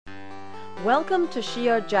Welcome to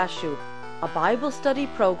Shear Jashub, a Bible study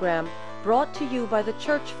program brought to you by the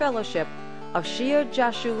Church Fellowship of Shear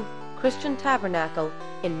Jashub Christian Tabernacle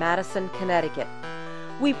in Madison, Connecticut.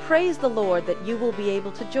 We praise the Lord that you will be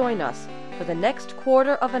able to join us for the next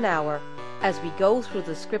quarter of an hour as we go through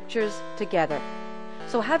the Scriptures together.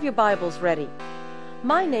 So have your Bibles ready.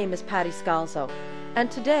 My name is Patty Scalzo, and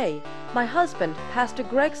today my husband, Pastor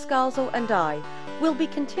Greg Scalzo, and I will be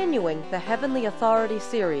continuing the Heavenly Authority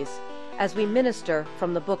series as we minister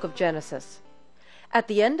from the book of Genesis. At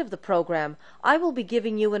the end of the program, I will be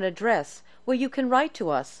giving you an address where you can write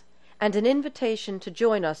to us and an invitation to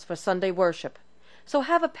join us for Sunday worship. So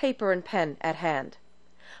have a paper and pen at hand.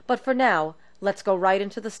 But for now, let's go right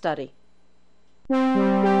into the study.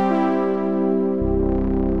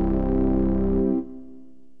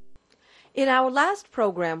 In our last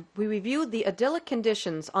program, we reviewed the idyllic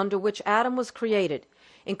conditions under which Adam was created,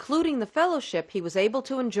 including the fellowship he was able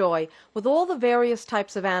to enjoy with all the various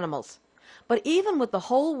types of animals. But even with the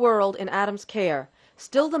whole world in Adam's care,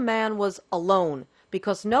 still the man was alone,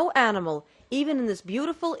 because no animal, even in this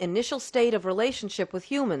beautiful initial state of relationship with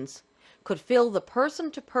humans, could fill the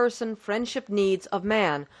person-to-person friendship needs of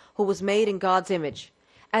man who was made in God's image.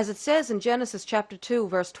 As it says in Genesis chapter 2,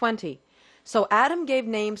 verse 20, "So Adam gave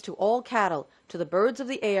names to all cattle, to the birds of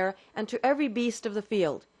the air, and to every beast of the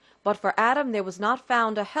field. But for Adam there was not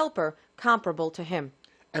found a helper comparable to him."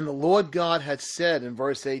 And the Lord God had said in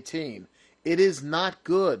verse 18, "It is not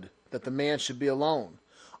good that the man should be alone.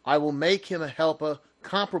 I will make him a helper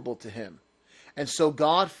comparable to him." And so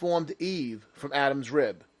God formed Eve from Adam's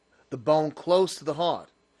rib, the bone close to the heart.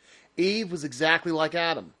 Eve was exactly like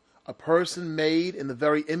Adam, a person made in the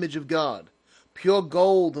very image of God, pure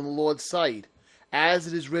gold in the Lord's sight, as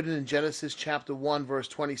it is written in Genesis chapter 1, verse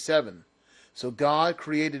 27. So God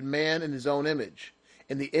created man in his own image.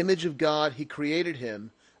 In the image of God he created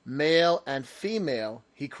him, male and female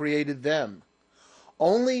he created them.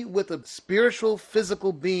 Only with a spiritual,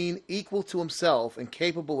 physical being equal to himself and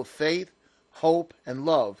capable of faith, hope, and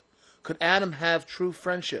love could Adam have true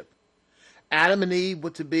friendship. Adam and Eve were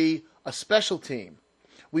to be a special team.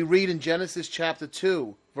 We read in Genesis chapter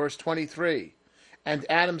 2, verse 23, "And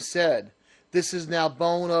Adam said, 'This is now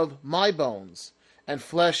bone of my bones, and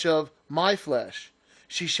flesh of my flesh.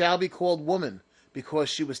 She shall be called woman, because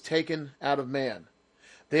she was taken out of man.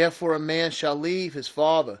 Therefore a man shall leave his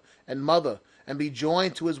father and mother, and be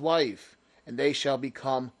joined to his wife, and they shall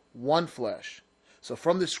become one flesh.'" So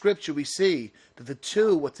from the scripture we see that the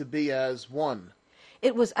two were to be as one.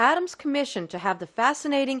 It was Adam's commission to have the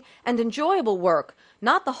fascinating and enjoyable work,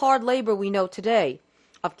 not the hard labor we know today,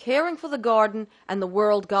 of caring for the garden and the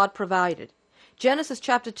world God provided. Genesis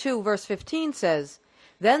chapter 2, verse 15 says,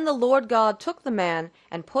 "Then the Lord God took the man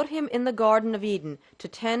and put him in the Garden of Eden to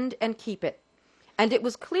tend and keep it." And it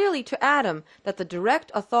was clearly to Adam that the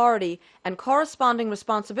direct authority and corresponding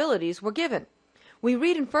responsibilities were given. We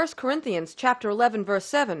read in 1 Corinthians chapter 11, verse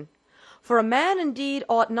 7, "For a man indeed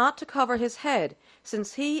ought not to cover his head,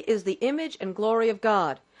 since he is the image and glory of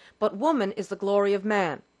God, but woman is the glory of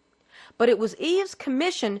man." But it was Eve's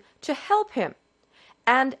commission to help him.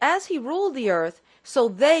 And as he ruled the earth, so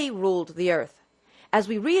they ruled the earth. As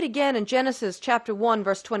we read again in Genesis chapter 1,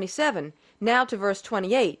 verse 27, now to verse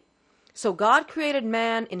 28, "So God created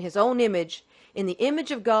man in his own image. In the image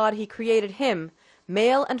of God he created him.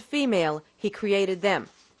 Male and female he created them.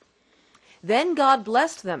 Then God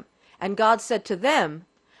blessed them, and God said to them,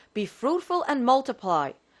 'Be fruitful and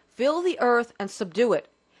multiply, fill the earth and subdue it.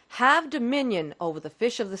 Have dominion over the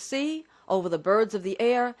fish of the sea, over the birds of the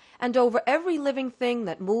air, and over every living thing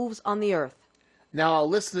that moves on the earth.'" Now our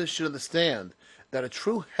listeners should understand that a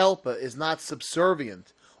true helper is not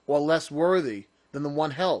subservient or less worthy than the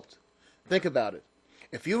one helped. Think about it.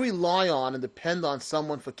 If you rely on and depend on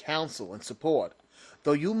someone for counsel and support,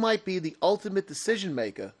 though you might be the ultimate decision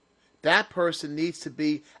maker, that person needs to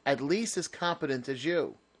be at least as competent as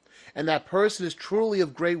you. And that person is truly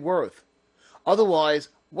of great worth. Otherwise,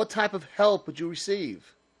 what type of help would you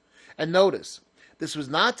receive? And notice, this was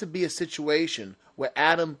not to be a situation where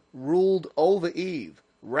Adam ruled over Eve.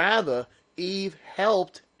 Rather, Eve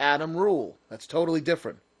helped Adam rule. That's totally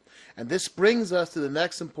different. And this brings us to the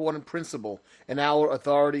next important principle in our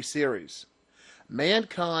authority series.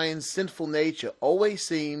 Mankind's sinful nature always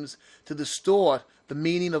seems to distort the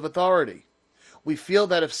meaning of authority. We feel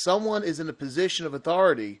that if someone is in a position of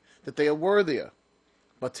authority, that they are worthier.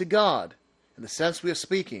 But to God, in the sense we are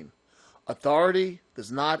speaking, authority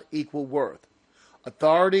does not equal worth.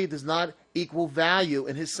 Authority does not equal value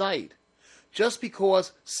in his sight. Just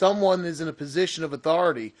because someone is in a position of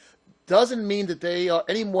authority doesn't mean that they are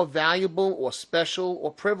any more valuable or special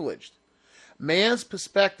or privileged. Man's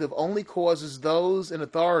perspective only causes those in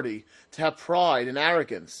authority to have pride and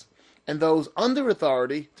arrogance, and those under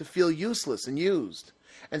authority to feel useless and used.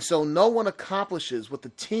 And so no one accomplishes what the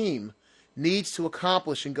team needs to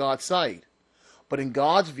accomplish in God's sight. But in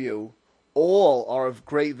God's view, all are of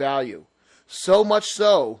great value, so much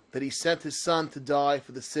so that he sent his son to die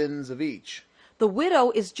for the sins of each. The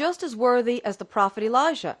widow is just as worthy as the prophet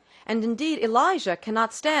Elijah, and indeed Elijah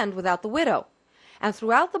cannot stand without the widow. And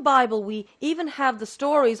throughout the Bible we even have the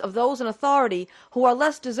stories of those in authority who are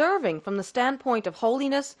less deserving from the standpoint of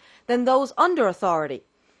holiness than those under authority.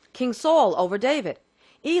 King Saul over David,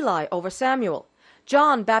 Eli over Samuel,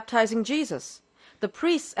 John baptizing Jesus, the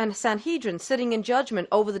priests and Sanhedrin sitting in judgment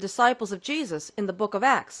over the disciples of Jesus in the book of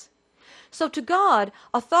Acts. So to God,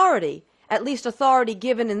 authority, at least authority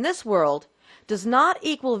given in this world, does not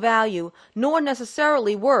equal value nor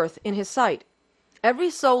necessarily worth in his sight.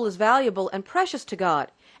 Every soul is valuable and precious to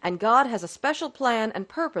God, and God has a special plan and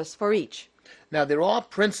purpose for each. Now, there are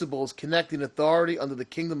principles connecting authority under the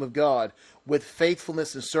kingdom of God with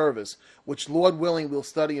faithfulness and service, which, Lord willing, we'll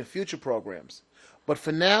study in future programs. But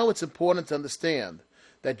for now, it's important to understand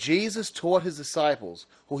that Jesus taught his disciples,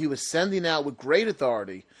 who he was sending out with great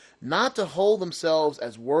authority, not to hold themselves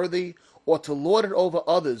as worthy or to lord it over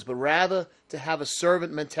others, but rather to have a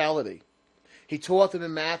servant mentality. He taught them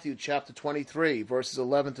in Matthew chapter 23, verses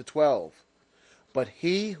 11 to 12. But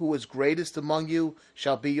he who is greatest among you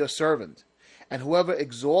shall be your servant, and whoever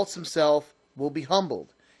exalts himself will be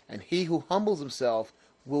humbled, and he who humbles himself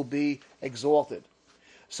will be exalted.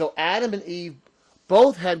 So Adam and Eve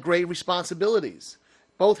both had great responsibilities.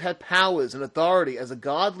 Both had powers and authority as a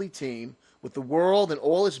godly team with the world and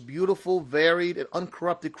all its beautiful, varied, and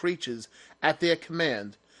uncorrupted creatures at their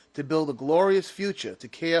command to build a glorious future to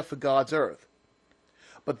care for God's earth.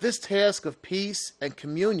 But this task of peace and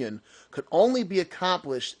communion could only be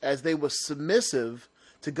accomplished as they were submissive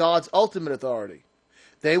to God's ultimate authority.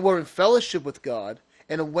 They were in fellowship with God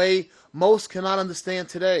in a way most cannot understand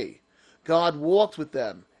today. God walked with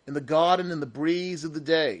them in the garden in the breeze of the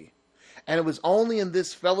day. And it was only in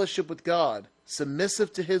this fellowship with God,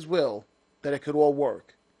 submissive to his will, that it could all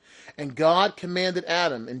work. And God commanded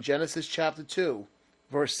Adam in Genesis chapter 2,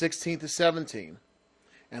 verse 16 to 17.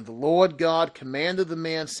 And the Lord God commanded the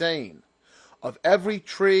man, saying, Of every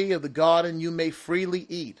tree of the garden you may freely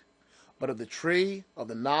eat, but of the tree of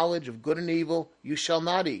the knowledge of good and evil you shall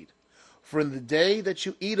not eat. For in the day that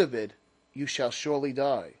you eat of it, you shall surely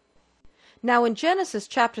die. Now in Genesis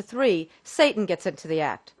chapter 3, Satan gets into the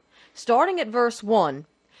act. Starting at verse 1,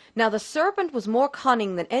 Now the serpent was more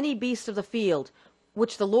cunning than any beast of the field,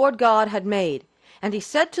 which the Lord God had made. And he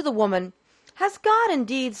said to the woman, Has God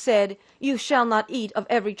indeed said, You shall not eat of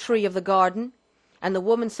every tree of the garden? And the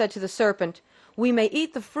woman said to the serpent, We may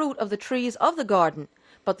eat the fruit of the trees of the garden,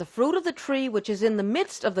 but the fruit of the tree which is in the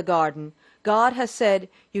midst of the garden, God has said,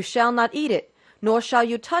 You shall not eat it, nor shall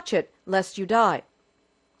you touch it, lest you die.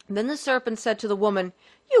 Then the serpent said to the woman,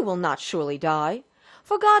 You will not surely die.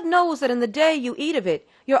 For God knows that in the day you eat of it,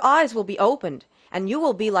 your eyes will be opened, and you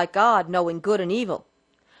will be like God, knowing good and evil.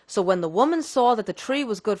 So when the woman saw that the tree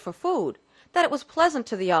was good for food, that it was pleasant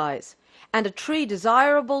to the eyes, and a tree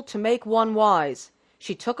desirable to make one wise,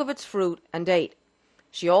 she took of its fruit and ate.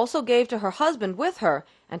 She also gave to her husband with her,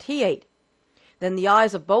 and he ate. Then the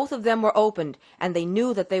eyes of both of them were opened, and they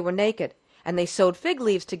knew that they were naked, and they sewed fig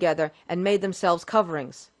leaves together and made themselves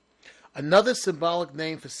coverings. Another symbolic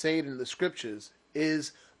name for Satan in the scriptures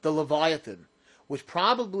is the Leviathan, which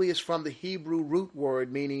probably is from the Hebrew root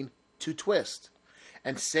word meaning to twist.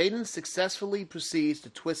 And Satan successfully proceeds to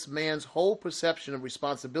twist man's whole perception of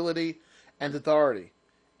responsibility and authority,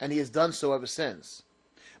 and he has done so ever since.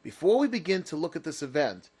 Before we begin to look at this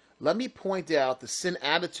event, let me point out the sin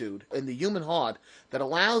attitude in the human heart that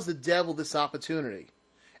allows the devil this opportunity.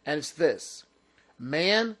 And it's this: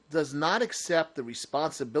 man does not accept the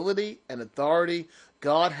responsibility and authority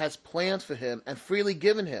God has planned for him and freely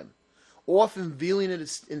given him, often viewing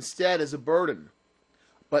it instead as a burden.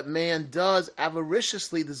 But man does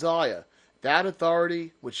avariciously desire that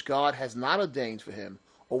authority which God has not ordained for him,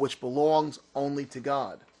 or which belongs only to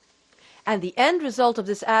God. And the end result of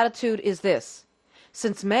this attitude is this: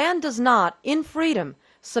 since man does not, in freedom,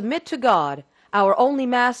 submit to God, our only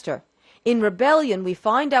master, in rebellion we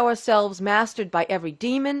find ourselves mastered by every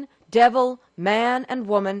demon, devil, man, and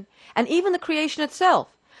woman, and even the creation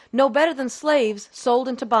itself, no better than slaves sold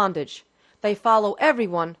into bondage. They follow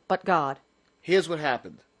everyone but God. Here's what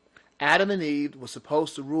happened. Adam and Eve were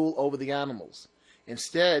supposed to rule over the animals.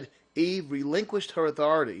 Instead, Eve relinquished her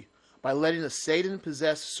authority by letting a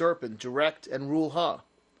Satan-possessed serpent direct and rule her.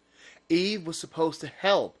 Eve was supposed to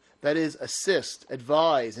help that is, assist,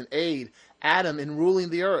 advise, and aid Adam in ruling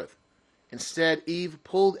the earth. Instead, Eve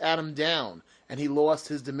pulled Adam down, and he lost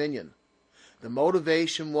his dominion. The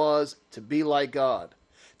motivation was to be like God,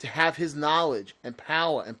 to have his knowledge and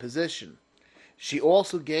power and position. She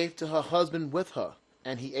also gave to her husband with her,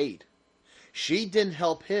 and he ate. She didn't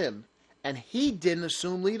help him, and he didn't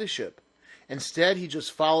assume leadership. Instead, he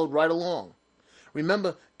just followed right along.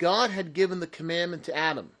 Remember, God had given the commandment to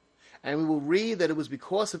Adam, and we will read that it was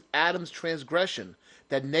because of Adam's transgression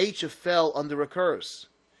that nature fell under a curse.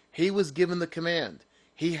 He was given the command.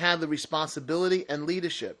 He had the responsibility and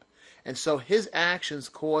leadership, and so his actions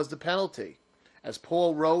caused the penalty. As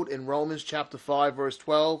Paul wrote in Romans chapter 5, verse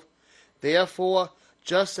 12, "Therefore,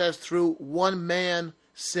 just as through one man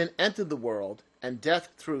sin entered the world, and death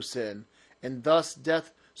through sin, and thus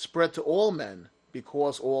death spread to all men,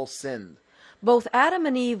 because all sinned." Both Adam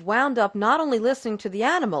and Eve wound up not only listening to the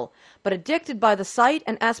animal, but addicted by the sight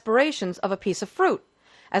and aspirations of a piece of fruit.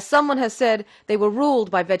 As someone has said, they were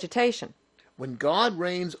ruled by vegetation. When God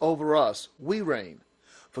reigns over us, we reign.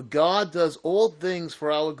 For God does all things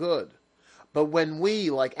for our good. But when we,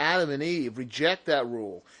 like Adam and Eve, reject that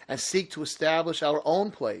rule and seek to establish our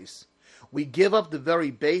own place, we give up the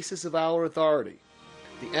very basis of our authority.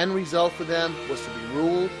 The end result for them was to be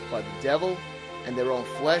ruled by the devil and their own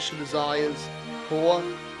flesh and desires, poor,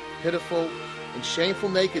 pitiful, in shameful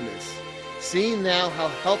nakedness, seeing now how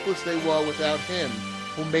helpless they were without him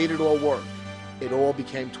who made it all work. It all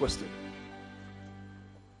became twisted.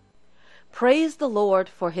 Praise the Lord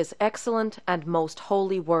for his excellent and most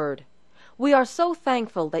holy word. We are so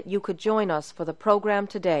thankful that you could join us for the program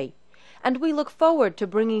today, and we look forward to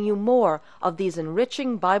bringing you more of these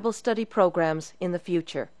enriching Bible study programs in the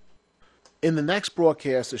future. In the next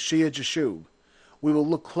broadcast of Shia Jashub, we will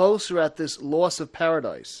look closer at this loss of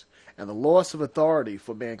paradise and the loss of authority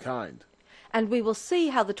for mankind. And we will see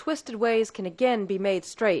how the twisted ways can again be made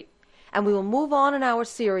straight, and we will move on in our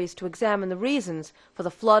series to examine the reasons for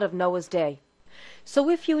the flood of Noah's day. So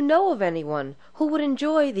if you know of anyone who would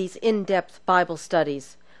enjoy these in-depth Bible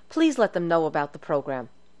studies, please let them know about the program.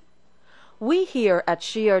 We here at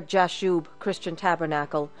Shia Jashub Christian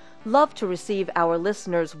Tabernacle love to receive our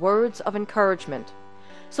listeners' words of encouragement.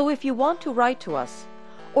 So if you want to write to us,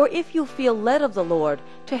 or if you feel led of the Lord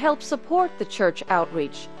to help support the church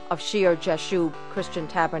outreach of Shia Jashub Christian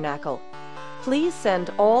Tabernacle, please send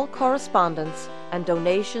all correspondence and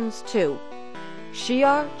donations to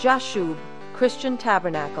Shia Jashub Christian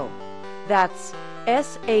Tabernacle. That's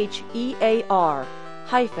SHEAR-JASHUB.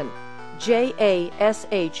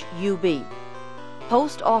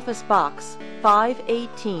 Post Office Box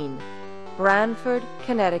 518, Branford,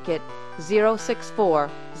 Connecticut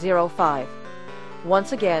 06405.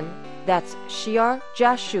 Once again, that's Shia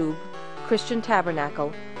Jashub Christian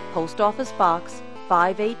Tabernacle, Post Office Box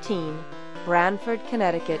 518, Branford,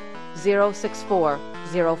 Connecticut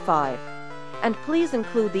 06405. And please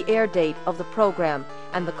include the air date of the program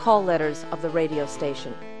and the call letters of the radio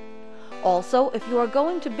station. Also, if you are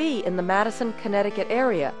going to be in the Madison, Connecticut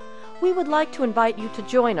area, we would like to invite you to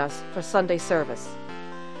join us for Sunday service.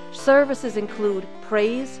 Services include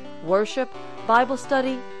praise, worship, Bible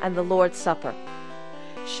study, and the Lord's Supper.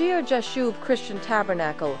 Shia Jashub Christian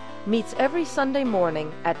Tabernacle meets every Sunday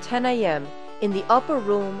morning at 10 a.m. in the upper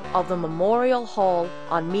room of the Memorial Hall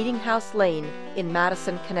on Meeting House Lane in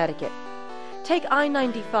Madison, Connecticut. Take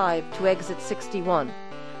I-95 to exit 61.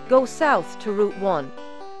 Go south to Route 1.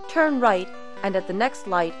 Turn right, and at the next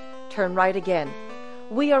light, turn right again.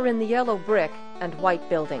 We are in the yellow brick and white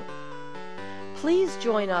building. Please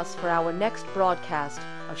join us for our next broadcast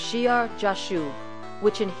of Shia Jashub,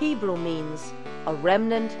 which in Hebrew means, a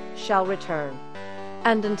remnant shall return.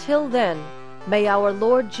 And until then, may our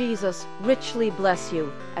Lord Jesus richly bless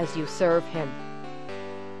you as you serve him.